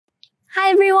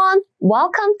Hi everyone,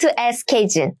 welcome to Ask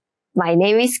K-Jin. My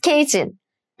name is K-Jin.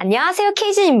 안녕하세요,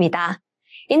 K-Jin입니다.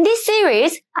 In this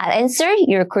series, I'll answer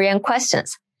your Korean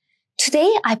questions. Today,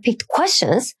 I picked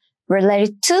questions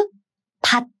related to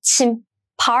Batchim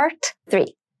Part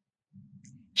 3.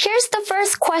 Here's the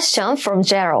first question from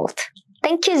Gerald.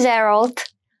 Thank you, Gerald.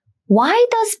 Why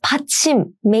does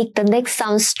Batchim make the next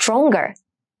sound stronger?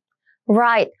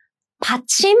 Right,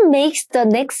 Batchim makes the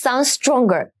next sound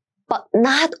stronger, but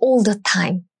not all the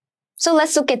time. So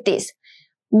let's look at this.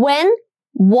 When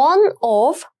one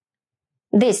of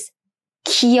this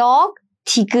기역,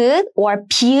 디귿, or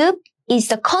비읍 is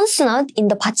the consonant in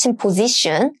the 받침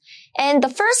position, and the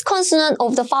first consonant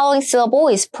of the following syllable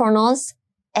is pronounced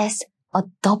as a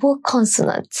double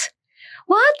consonant.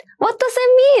 What? What does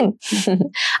it mean?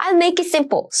 I'll make it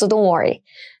simple, so don't worry.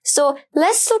 So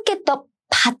let's look at the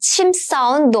받침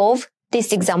sound of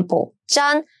this example.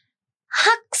 짠,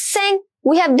 학생,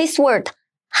 we have this word.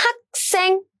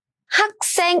 학생,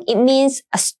 학생, it means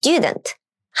a student.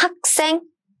 학생.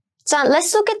 짠,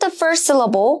 let's look at the first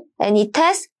syllable, and it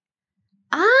has,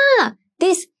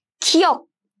 this 기역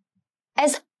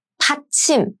as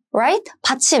받침, right?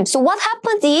 받침. So what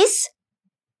happened is,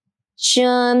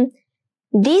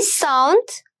 this sound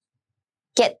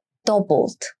get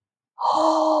doubled.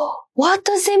 What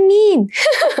does it mean?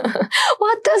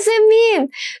 What does it mean?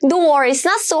 Don't worry, it's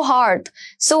not so hard.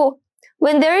 So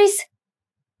when there is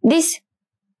this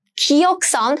기역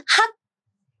sound, 학,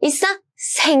 it's not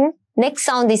생. Next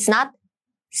sound is not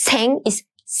생, it's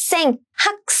생,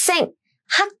 학생,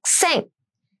 학생.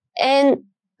 And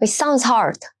it sounds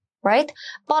hard, right?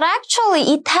 But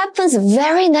actually it happens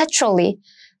very naturally.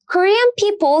 Korean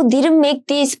people didn't make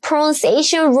these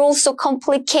pronunciation rules so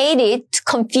complicated to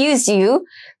confuse you.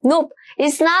 Nope,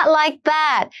 it's not like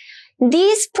that.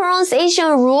 This pronunciation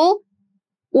rule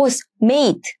was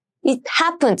made. It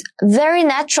happened very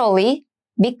naturally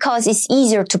because it's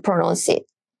easier to pronounce it.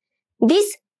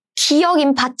 This 기역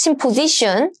in 받침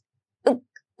position,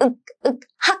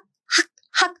 학,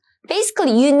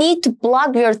 basically you need to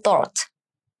block your throat.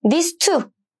 These two.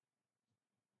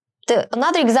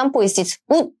 Another example is this.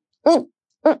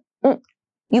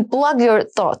 You block your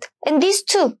throat. And these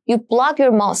two, you block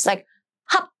your mouth like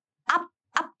hop, up,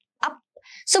 up, up.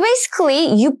 So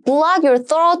basically, you block your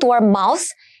throat or mouth,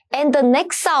 and the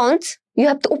next sound, you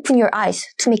have to open your eyes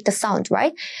to make the sound,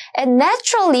 right? And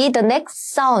naturally, the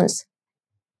next sounds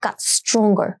got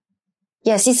stronger.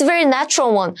 Yes, it's a very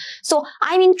natural one. So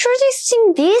I'm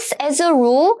introducing this as a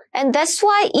rule, and that's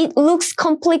why it looks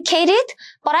complicated.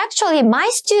 But actually, my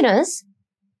students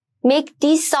make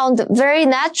this sound very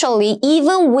naturally,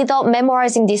 even without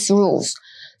memorizing these rules.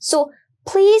 So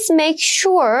please make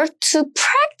sure to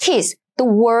practice the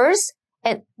words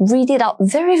and read it out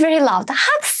very, very loud.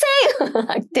 학생!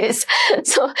 Like this.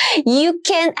 So you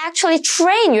can actually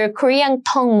train your Korean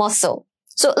tongue muscle.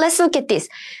 So let's look at this.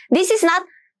 This is not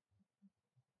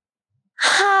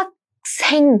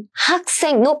학생,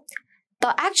 학생. Nope.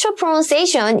 The actual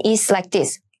pronunciation is like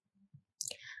this.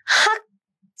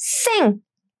 학생.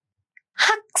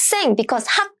 학생, because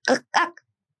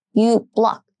you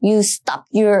block, you stop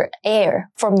your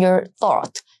air from your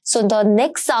throat. So the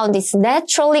next sound is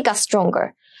naturally got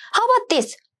stronger. How about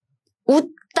this?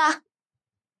 웃다,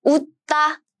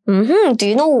 웃다. Do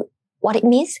you know what it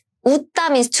means? 웃다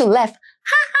means to laugh.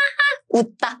 Ha ha ha.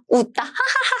 웃다, 웃다, ha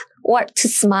ha ha. Or to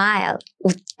smile.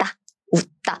 웃다,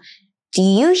 웃다. Do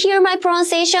you hear my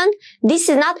pronunciation? This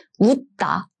is not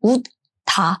웃다,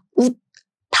 웃다, 웃다.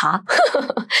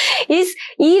 It's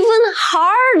even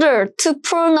harder to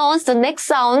pronounce the next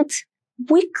sound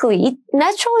weakly. It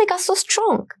naturally got so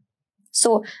strong.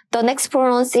 So the next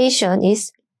pronunciation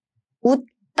is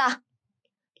웃다.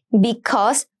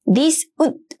 Because this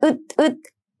웃.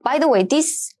 By the way,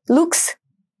 this looks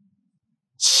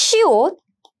쉬운,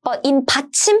 but in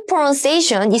받침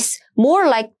pronunciation, it's more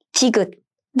like 디귿.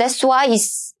 That's why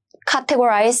it's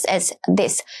categorized as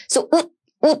this. So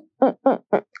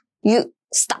you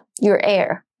stop your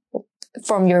air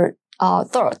from your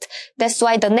throat. That's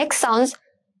why the next sounds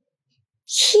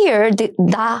here, the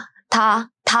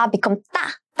da become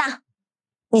ta.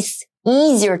 It's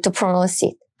easier to pronounce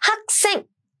it. 학생,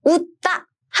 웃다,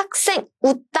 학생,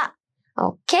 웃다.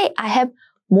 Okay, I have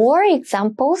more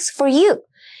examples for you.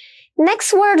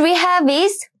 Next word we have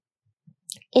is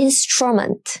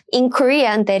instrument. In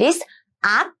Korean, that is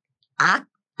ak,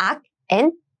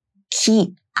 and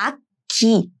ki,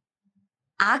 akki.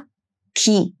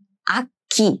 Akki.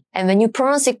 And when you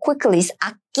pronounce it quickly, it's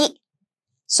akki.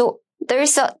 So there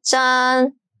is a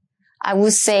I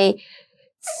would say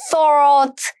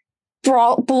throat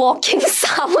blocking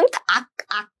sound. Ak.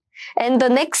 And the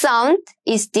next sound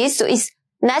is this, so it's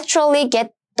naturally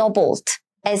get doubled,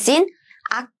 as in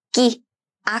악기,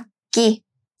 악기,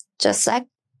 just like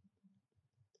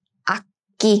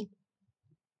악기.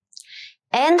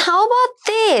 And how about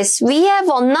this? We have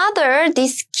another,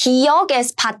 this 기역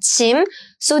as 받침.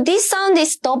 So this sound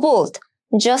is doubled,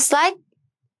 just like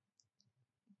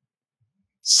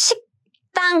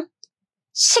식당,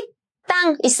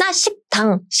 식당. It's not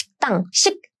식당, 식당,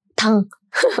 식당.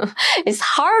 It's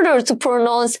harder to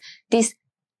pronounce these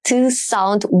two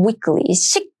sound weakly.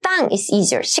 식당 is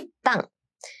easier, 식당.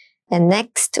 And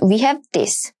next we have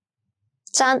this.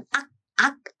 짠, 악,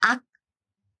 악, 악.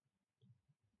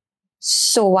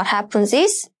 So what happens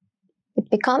is, it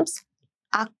becomes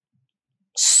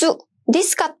aksu.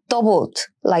 This got doubled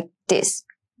like this.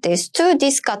 This too,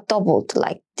 this got doubled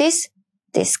like this.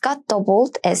 This got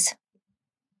doubled as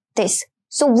this.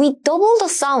 So we double the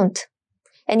sound.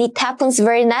 And it happens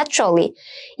very naturally.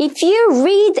 If you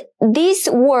read this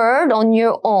word on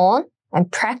your own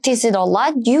and practice it a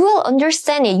lot, you will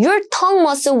understand it. Your tongue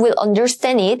muscle will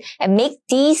understand it and make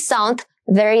these sound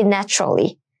very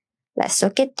naturally. Let's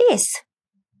look at this.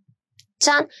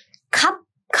 짠, 갑,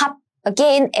 갑.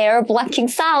 Again, air blocking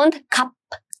sound, 갑.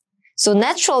 So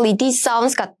naturally, these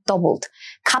sounds got doubled.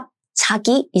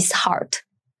 갑자기 is hard.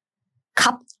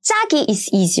 갑자기 is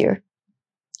easier.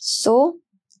 So,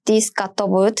 this got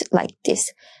doubled like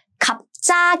this.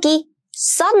 갑자기,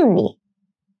 suddenly.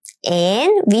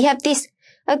 And we have this.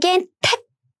 Again,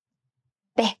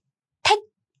 택배,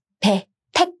 택배,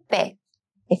 택배.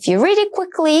 If you read it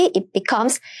quickly, it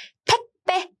becomes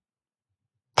택배,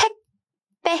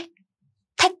 택배,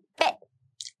 택배,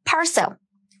 parcel.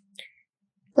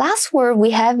 Last word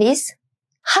we have is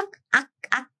학, 악,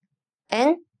 악.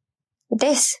 And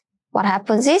this, what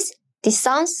happens is, these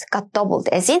sounds got doubled,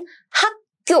 as in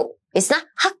학교. It's not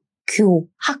학교,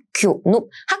 학교. No,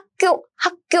 학교,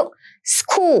 학교,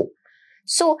 school.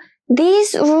 So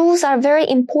these rules are very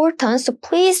important, so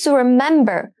please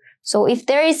remember. So if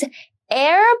there is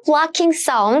air blocking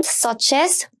sounds such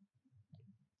as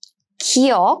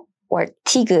기역 or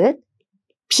티귿,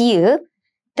 비읍,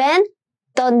 then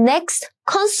the next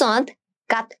consonant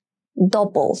got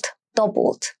doubled.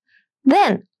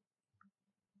 Then,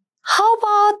 how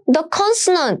about the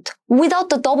consonant without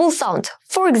the double sound?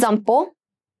 For example,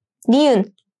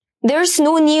 니은. There's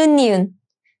no 니은.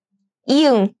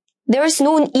 이응. There's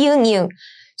no 이응.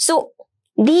 So,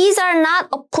 these are not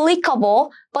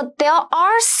applicable, but there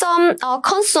are some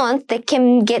consonants that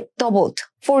can get doubled.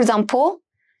 For example,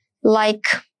 like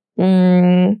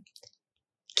기역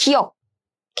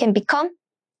can become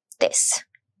this.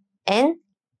 And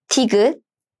티귿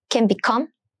can become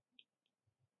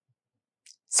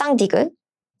쌍디귿.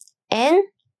 And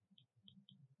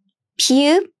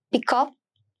비읍 become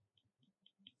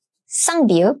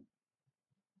쌍비읍.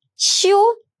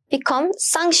 시옷 become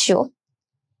쌍시옷.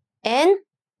 And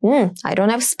I don't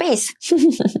have space.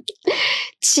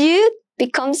 지읒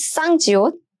becomes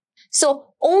쌍지읒.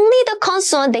 So only the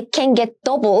consonant that can get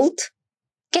doubled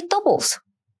get doubles.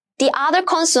 The other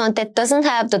consonant that doesn't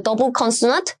have the double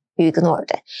consonant, you ignore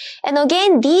it. And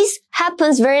again, this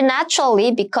happens very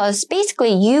naturally because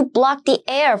basically you block the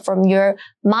air from your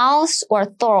mouth or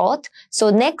throat.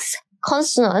 So next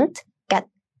consonant get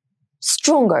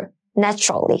stronger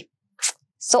naturally.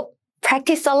 So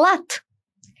practice a lot.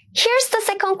 Here's the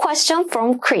second question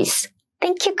from Chris.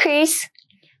 Thank you, Chris.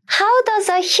 How does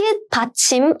a 히읗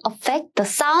받침 affect the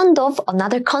sound of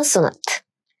another consonant?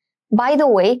 By the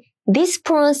way, this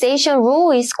pronunciation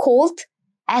rule is called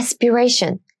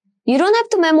aspiration. You don't have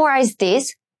to memorize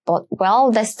this, but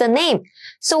well, that's the name.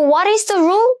 So what is the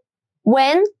rule?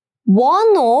 When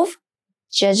one of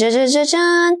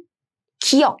짜자자자잔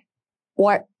기역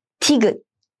or 티귿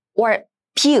or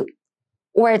비읍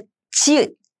or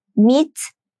지읒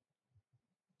meets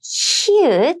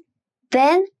히읗,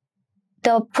 then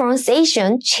the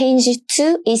pronunciation changes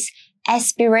to its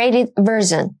aspirated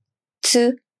version,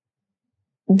 to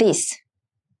this.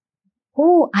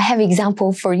 Oh, I have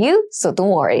example for you, so don't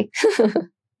worry.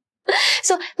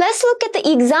 So let's look at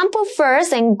the example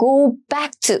first and go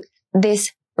back to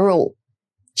this rule.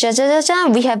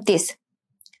 짜자자잔, we have this.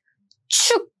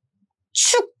 축,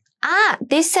 축.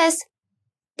 This says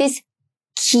this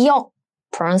기역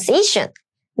pronunciation.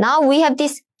 Now we have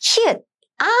this 히읗.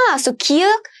 So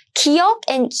기역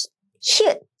and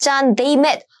히읗, 짠, they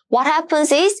met. What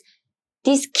happens is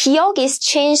this 기역 is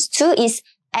changed to its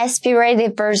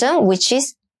aspirated version, which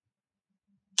is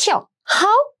기역.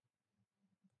 How?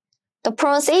 The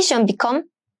pronunciation become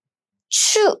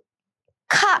추,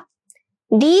 카.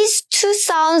 These two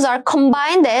sounds are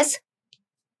combined as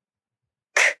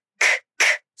k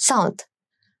sound.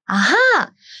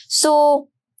 Aha! So,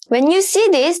 when you see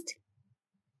this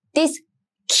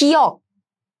기억,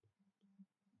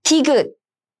 디귿,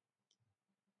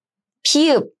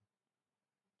 비읍,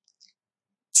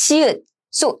 지읒.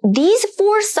 So, these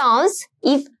four sounds,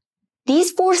 if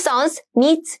these four sounds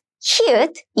meet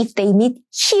히읗, if they meet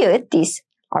히읗, these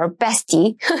our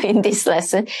bestie in this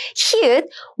lesson, 히읗,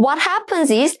 what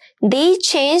happens is they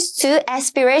change to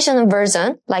aspiration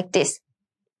version like this.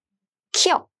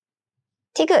 기억,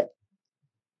 디귿,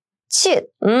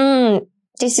 치읓.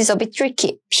 This is a bit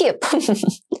tricky. 피읍.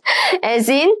 As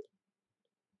in,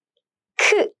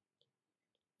 크,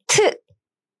 트,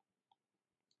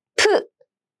 프,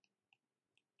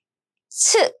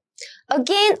 츠.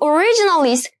 Again, original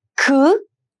is 그,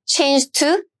 changed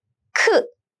to 크.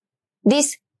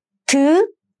 This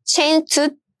드, changed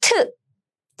to 트.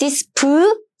 This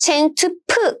부, changed to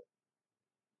프.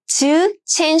 즈,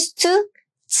 changed to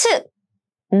츠.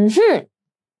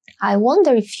 I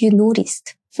wonder if you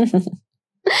noticed.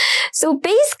 So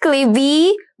basically,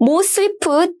 we mostly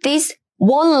put this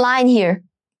one line here.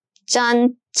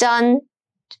 짠, 짠.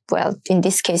 Well, in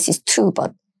this case, it's two,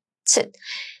 but 츠.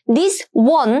 This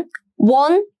one,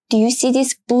 do you see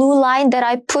this blue line that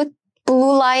I put?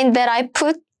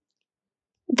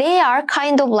 They are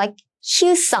kind of like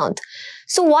q sound.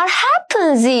 So what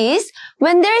happens is,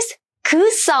 when there's 그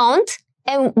sound,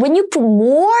 and when you put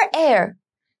more air,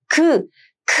 그,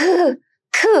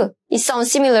 it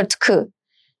sounds similar to 그.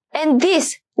 And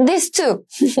this too,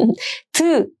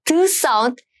 드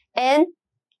sound, and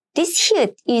this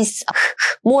hit is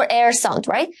more air sound,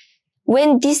 right?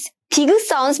 When this 디귿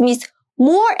sounds means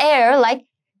more air, like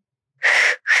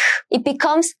it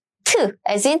becomes 트,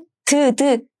 as in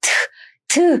드,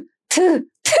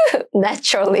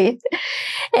 naturally.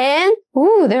 And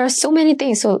there are so many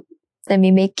things. So let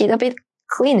me make it a bit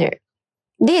cleaner.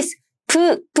 This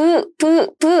푸,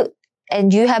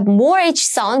 and you have more H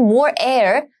sound, more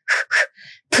air.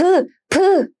 푸.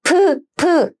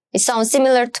 It sounds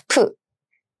similar to 푸.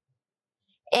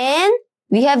 And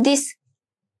we have this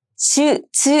즈.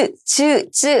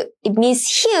 It means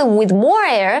here with more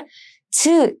air.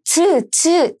 즈.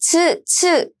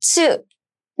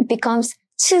 It becomes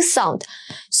츠 sound.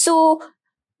 So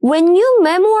when you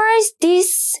memorize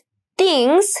these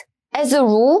things as a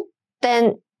rule,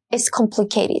 then it's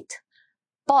complicated.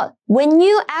 But when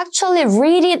you actually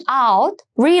read out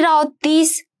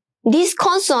this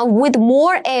consonant with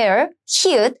more air,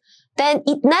 히읗, then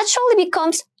it naturally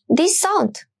becomes this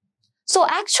sound. So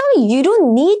actually, you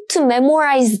don't need to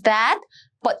memorize that,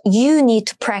 but you need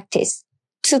to practice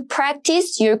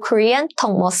your Korean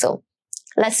tongue muscle.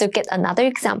 Let's look at another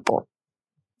example.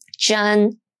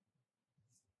 짠,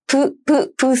 부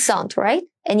sound, right?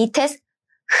 And it has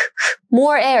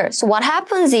more air. So what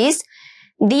happens is,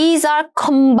 these are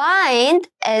combined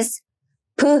as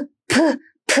푸.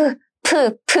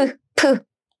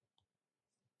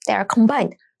 They are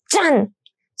combined. 짠.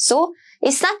 So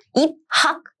it's not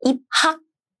입학.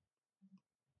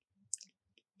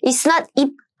 It's not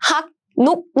입학.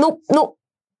 No.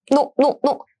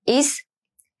 It's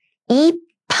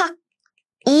입학.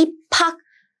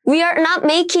 We are not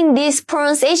making this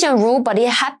pronunciation rule, but it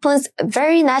happens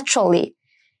very naturally.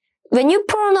 When you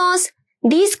pronounce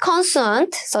these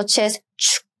consonants, such as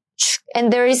ch,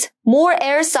 and there is more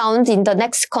air sound in the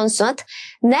next consonant,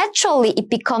 naturally it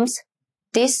becomes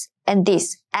this and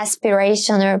this,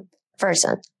 aspirational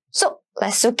version. So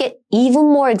let's look at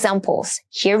even more examples.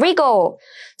 Here we go.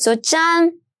 So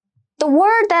짠, the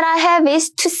word that I have is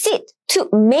to sit, to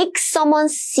make someone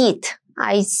sit.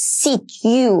 I sit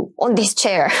you on this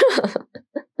chair.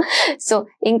 So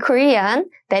in Korean,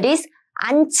 that is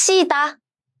앉히다.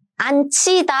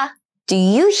 Do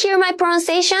you hear my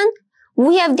pronunciation?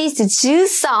 We have this 즈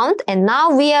sound, and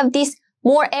now we have this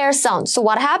more air sound. So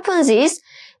what happens is,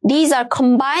 these are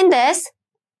combined as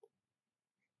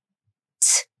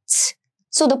츠.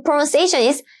 So the pronunciation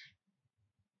is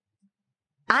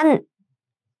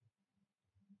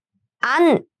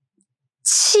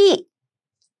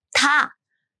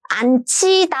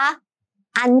앉히다.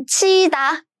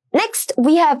 Next,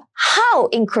 we have how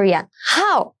in Korean.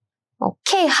 How.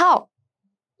 Okay, how.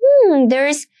 There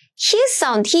is 히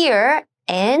sound here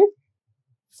and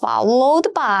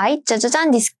followed by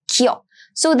짜자잔, this 기억.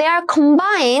 So they are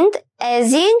combined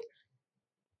as in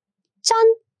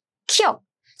짠, 기억.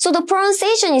 So the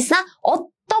pronunciation is not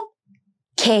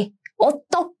어떻게.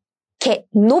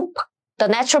 Nope. The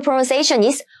natural pronunciation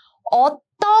is 어떻게.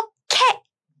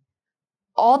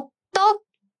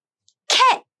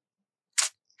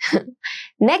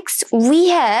 Next, we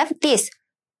have this.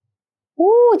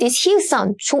 This 히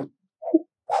sound. 조.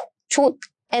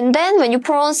 And then when you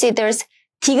pronounce it, there's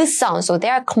디귿 sound. So they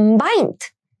are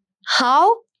combined.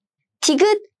 How? 디귿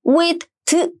with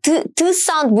드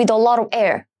sound with a lot of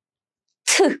air.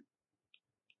 트.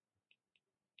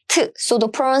 So the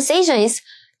pronunciation is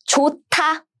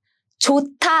좋다.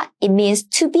 좋다. It means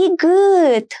to be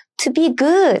good. To be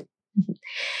good.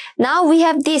 Now we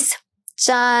have this.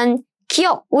 짠.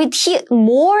 기억 with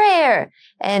more air.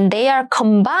 And they are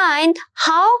combined.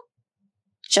 How?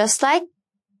 Just like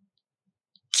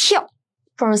기억.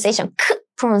 Pronunciation. 크.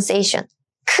 Pronunciation.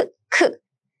 크. 크.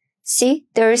 See?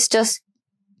 There is just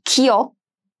기억.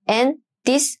 And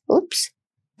this,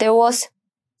 there was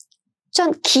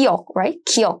전 기억, right?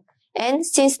 기억. And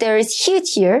since there is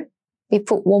huge here, we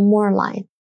put one more line.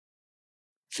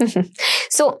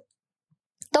 So,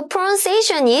 the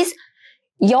pronunciation is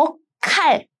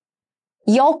역할.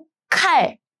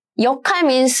 역할. 역할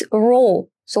means role.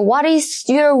 So what is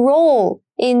your role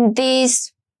in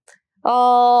this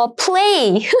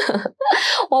play?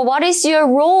 Or what is your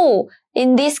role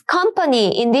in this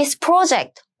company, in this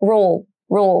project? Role.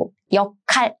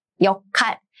 역할.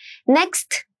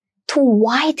 Next, to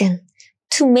widen.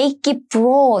 To make it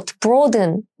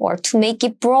broaden, or to make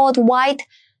it broad, wide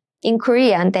in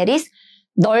Korean, that is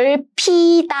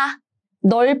넓히다.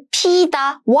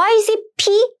 Why is it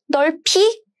P? 넓히?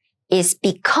 Is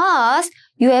because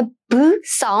you have B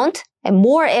sound and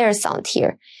more air sound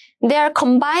here. They are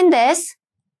combined as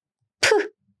P,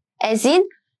 as in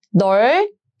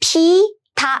넓히다,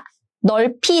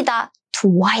 to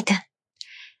widen.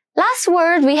 Last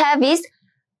word we have is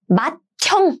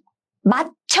맏형.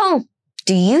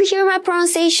 Do you hear my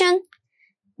pronunciation?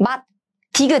 맛,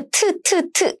 디귿,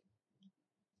 트.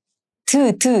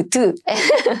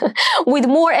 With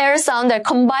more air sound, they're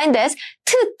combined as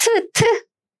트.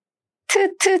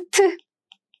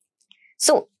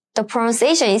 So the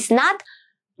pronunciation is not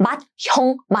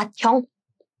맏형.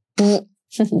 부.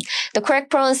 The correct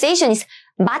pronunciation is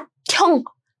맏형.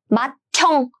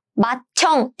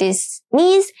 This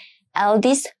means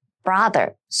eldest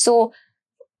brother. So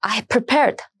I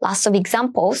prepared lots of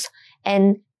examples,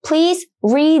 and please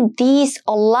read these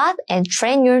a lot and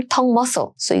train your tongue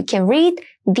muscle so you can read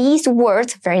these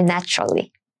words very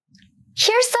naturally.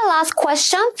 Here's the last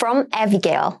question from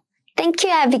Abigail. Thank you,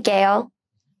 Abigail.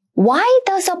 Why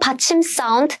does a 받침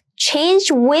sound change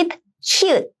with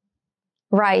hyut?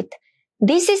 Right.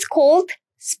 This is called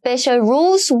special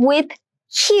rules with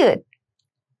hyut.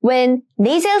 When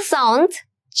nasal sound,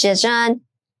 짜잔,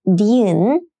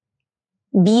 니은,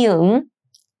 미음,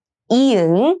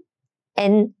 이응,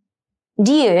 and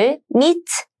리을 meet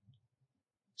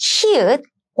hyut,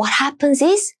 what happens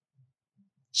is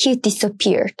hyut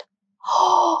disappeared.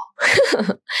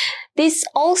 This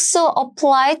also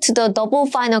applies to the double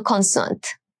final consonant.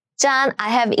 짠, I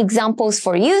have examples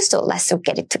for you, so let's look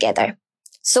at it together.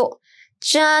 So,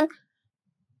 짠,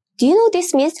 do you know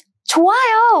this means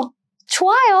좋아요.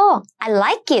 I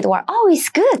like it, or oh, it's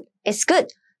good.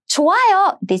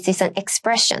 좋아요. This is an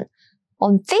expression.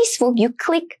 On Facebook, you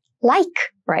click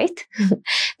like, right?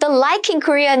 The like in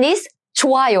Korean is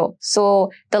좋아요.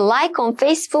 So the like on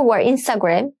Facebook or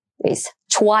Instagram is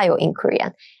좋아요 in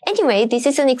Korean. Anyway, this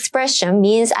is an expression,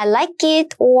 means I like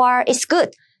it or it's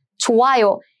good.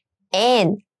 좋아요.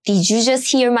 And did you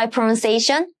just hear my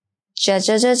pronunciation?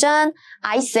 짜자자잔.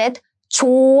 I said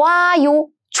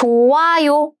좋아요.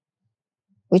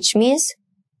 Which means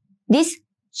this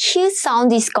hyut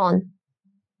sound is gone.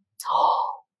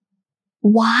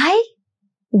 Why?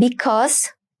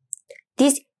 Because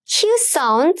this hyut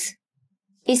sound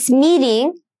is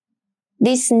meeting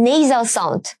this nasal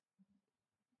sound.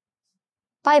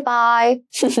 Bye-bye.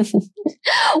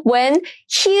 When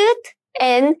hyut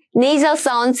and nasal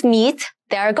sounds meet,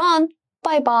 they are gone.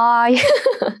 Bye-bye.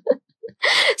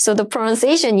 So the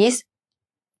pronunciation is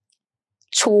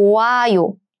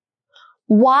좋아요.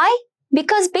 Why?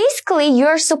 Because basically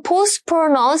you're supposed to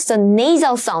pronounce the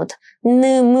nasal sound. N,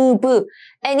 M, B.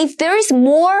 And if there is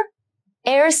more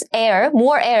air,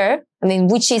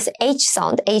 which is H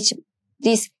sound,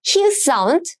 this hyut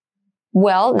sound,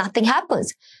 well, nothing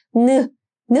happens. N,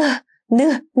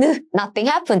 nothing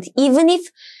happens. Even if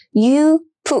you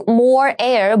put more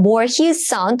hyut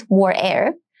sound, more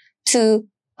air to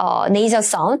nasal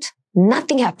sound,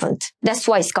 nothing happened. That's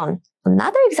why it's gone.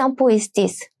 Another example is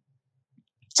this.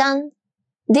 짠.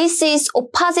 This is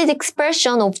opposite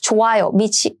expression of 좋아요,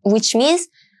 which means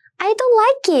I don't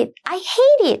like it. I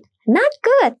hate it. Not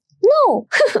good. No.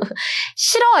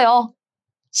 싫어요.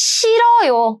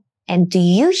 And do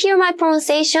you hear my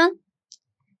pronunciation?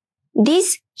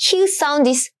 This hyut sound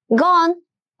is gone.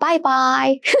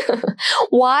 Bye-bye.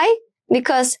 Why?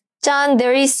 Because 짠,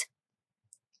 there is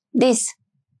this.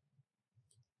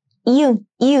 이응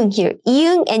here.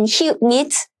 이응 and hyut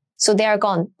meet, so they are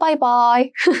gone. Bye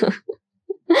bye.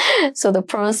 So the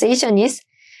pronunciation is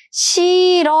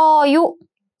싫어요.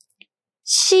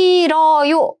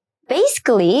 싫어요.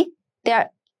 Basically, they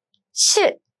are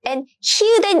실 and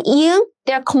hyut and 이응,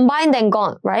 they are combined and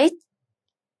gone, right?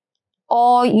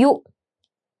 요.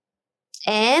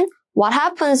 And what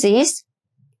happens is,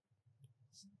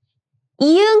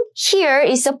 이응 here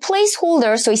is a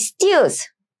placeholder, so it still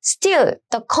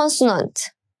the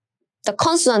consonant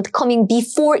coming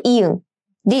before 이응.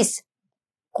 This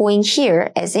going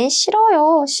here as in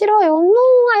싫어요. No,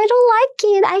 I don't like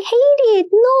it. I hate it.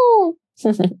 No.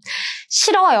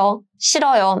 싫어요.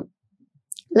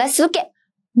 Let's look at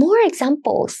more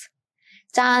examples.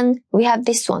 짠, we have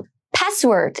this one.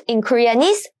 Password in Korean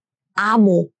is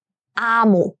amo.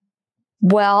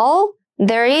 Well,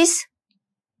 there is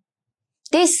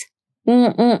this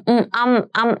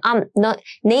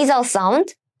nasal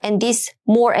sound and this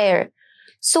more air.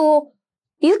 So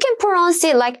you can pronounce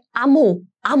it like amo.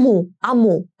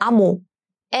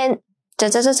 And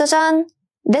짜자자자잔,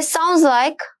 that sounds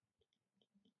like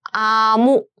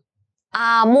amo.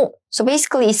 So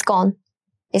basically it's gone.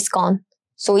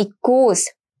 So it goes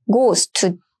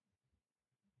to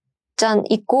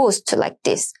like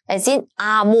this, as in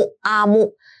amo.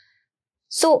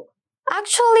 So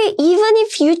actually, even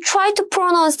if you try to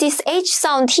pronounce this H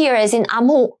sound here as in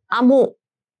amo,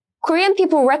 Korean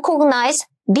people recognize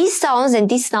these sounds and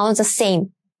these sounds the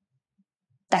same.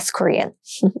 That's Korean.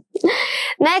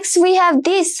 Next, we have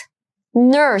this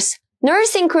nurse.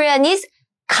 Nurse in Korean is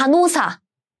간호사.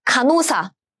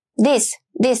 This,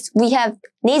 we have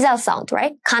nasal sound,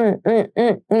 right? 간,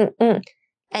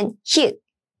 and here,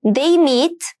 they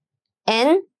meet,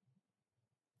 and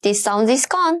this sound is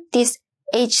gone. This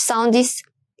H sound is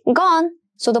gone.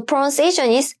 So the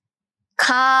pronunciation is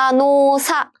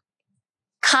간호사.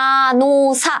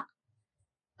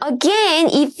 Again,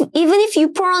 even if you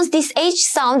pronounce this H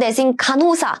sound as in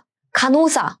간호사,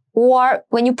 or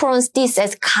when you pronounce this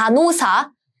as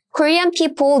간호사, Korean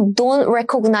people don't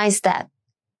recognize that.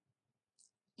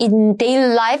 In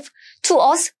daily life, to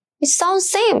us, it sounds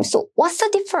same. So what's the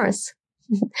difference?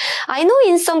 I know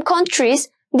in some countries,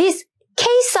 this K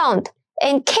sound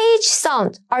and KH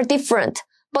sound are different,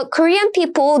 but Korean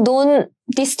people don't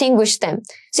distinguish them.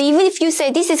 So even if you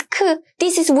say this is K,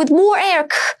 this is with more air,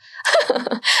 K,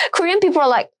 Korean people are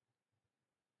like,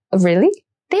 really?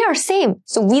 They are same.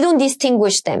 So we don't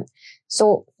distinguish them.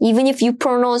 So even if you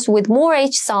pronounce with more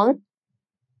H sound,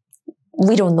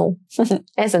 we don't know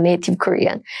as a native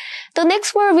Korean. The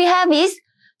next word we have is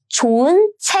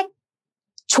좋은 책.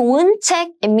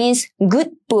 It means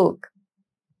good book.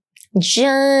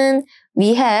 Jan,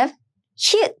 we have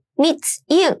hyut meets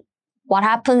iung. What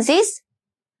happens is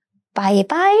bye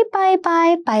bye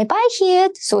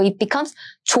hyut. So it becomes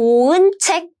좋은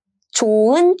책,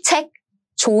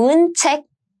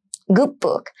 good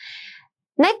book.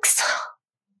 Next,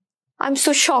 I'm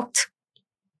so shocked.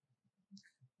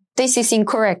 This is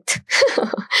incorrect.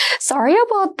 Sorry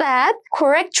about that.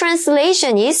 Correct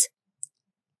translation is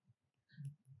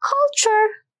culture.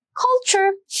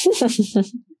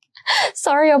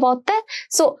 Sorry about that.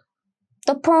 So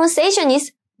the pronunciation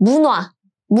is 문화.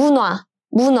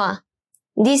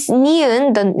 This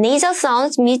niun, the nasal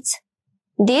sounds meets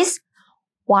this.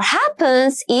 What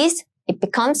happens is it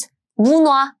becomes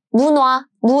문화.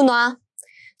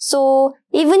 So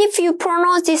even if you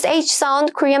pronounce this H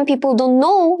sound, Korean people don't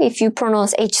know if you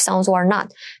pronounce H sounds or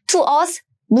not. To us,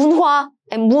 문화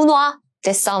and 문화,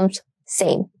 they sound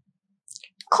same.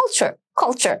 Culture.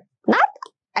 Not?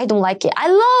 I don't like it. I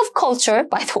love culture,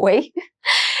 by the way.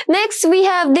 Next, we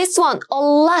have this one, a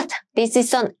lot. This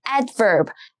is an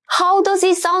adverb. How does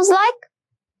it sound like?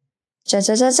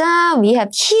 We have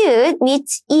hyut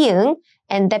meets iung,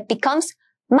 and that becomes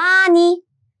많이.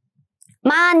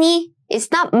 It's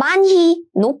not 많이.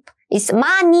 Nope. It's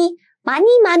많이, a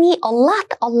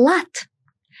lot.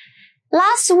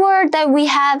 Last word that we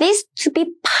have is to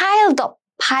be piled up.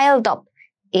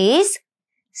 Is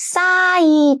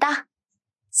쌓이다.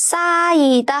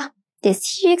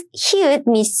 This hyut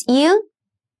meets iung.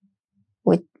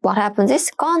 With what happens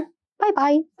is gone. Bye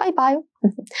bye.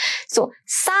 So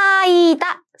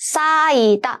쌓이다.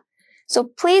 So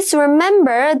please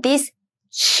remember this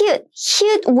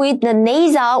hyut with the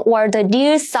nasal or the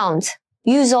real sounds.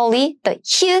 Usually the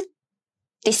hyut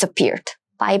disappeared.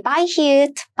 Bye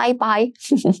hyut. Bye.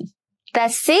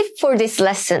 That's it for this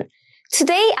lesson.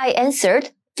 Today I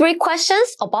answered 3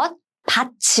 questions about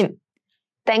Batchim.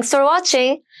 Thanks for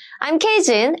watching. I'm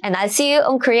K-Jin and I'll see you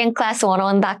on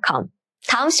KoreanClass101.com.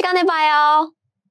 다음 시간에 봐요.